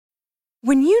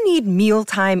When you need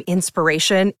mealtime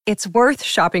inspiration, it's worth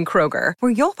shopping Kroger,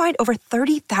 where you'll find over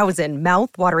 30,000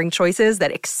 mouth-watering choices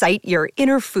that excite your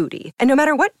inner foodie. And no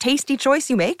matter what tasty choice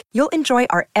you make, you'll enjoy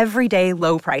our everyday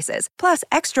low prices, plus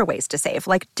extra ways to save,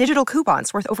 like digital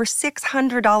coupons worth over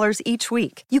 $600 each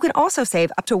week. You can also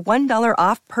save up to $1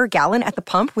 off per gallon at the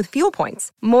pump with fuel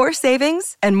points. More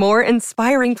savings and more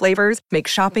inspiring flavors make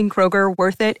shopping Kroger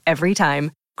worth it every time.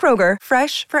 Kroger,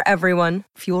 fresh for everyone.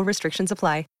 Fuel restrictions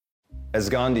apply. As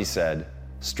Gandhi said,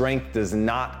 strength does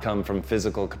not come from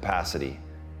physical capacity.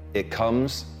 It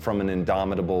comes from an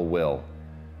indomitable will.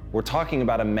 We're talking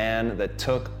about a man that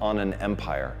took on an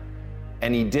empire.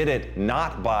 And he did it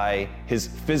not by his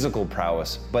physical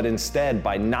prowess, but instead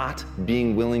by not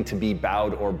being willing to be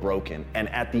bowed or broken. And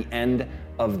at the end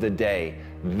of the day,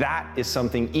 that is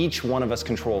something each one of us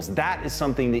controls. That is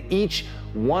something that each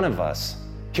one of us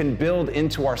can build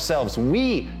into ourselves.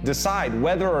 We decide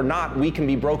whether or not we can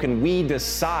be broken. We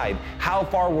decide how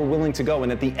far we're willing to go.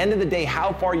 And at the end of the day,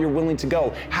 how far you're willing to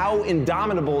go, how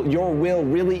indomitable your will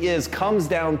really is, comes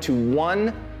down to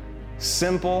one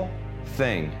simple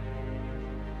thing.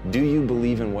 Do you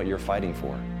believe in what you're fighting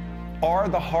for? Are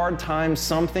the hard times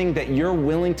something that you're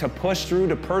willing to push through,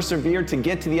 to persevere, to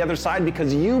get to the other side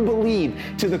because you believe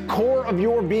to the core of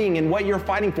your being in what you're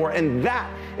fighting for? And that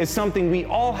is something we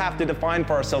all have to define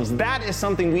for ourselves. That is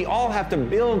something we all have to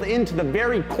build into the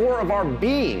very core of our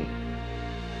being.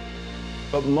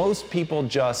 But most people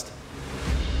just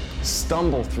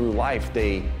stumble through life.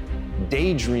 They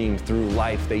daydream through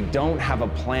life. They don't have a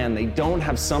plan. They don't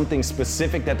have something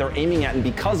specific that they're aiming at. And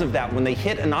because of that, when they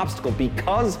hit an obstacle,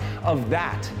 because of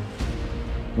that,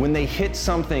 when they hit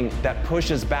something that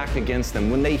pushes back against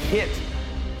them, when they hit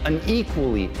an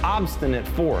equally obstinate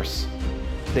force,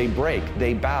 they break,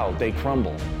 they bow, they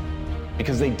crumble.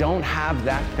 Because they don't have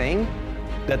that thing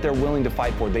that they're willing to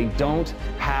fight for. They don't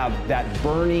have that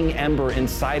burning ember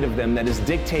inside of them that is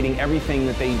dictating everything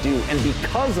that they do. And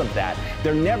because of that,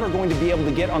 they're never going to be able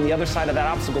to get on the other side of that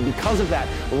obstacle. Because of that,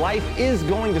 life is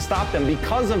going to stop them.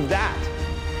 Because of that,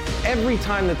 every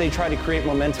time that they try to create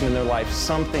momentum in their life,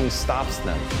 something stops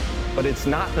them. But it's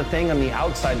not the thing on the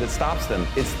outside that stops them.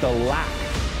 It's the lack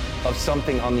of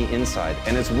something on the inside.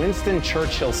 And as Winston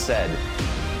Churchill said,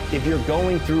 if you're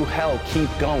going through hell, keep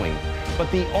going. But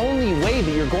the only way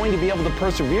that you're going to be able to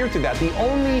persevere through that, the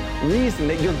only reason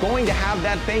that you're going to have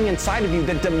that thing inside of you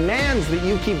that demands that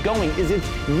you keep going is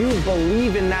if you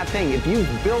believe in that thing. If you've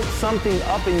built something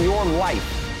up in your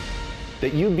life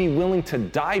that you'd be willing to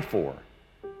die for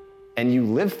and you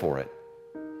live for it,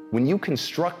 when you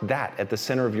construct that at the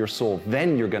center of your soul,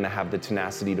 then you're going to have the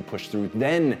tenacity to push through.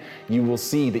 Then you will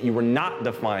see that you were not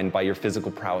defined by your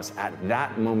physical prowess. At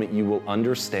that moment, you will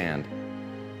understand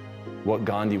what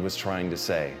Gandhi was trying to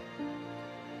say,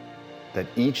 that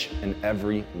each and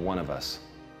every one of us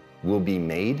will be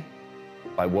made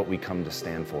by what we come to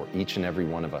stand for. Each and every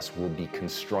one of us will be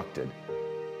constructed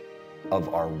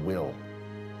of our will.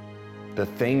 The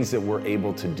things that we're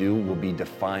able to do will be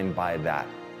defined by that.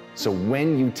 So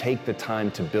when you take the time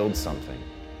to build something,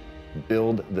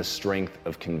 build the strength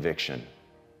of conviction.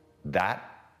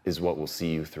 That is what will see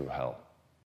you through hell.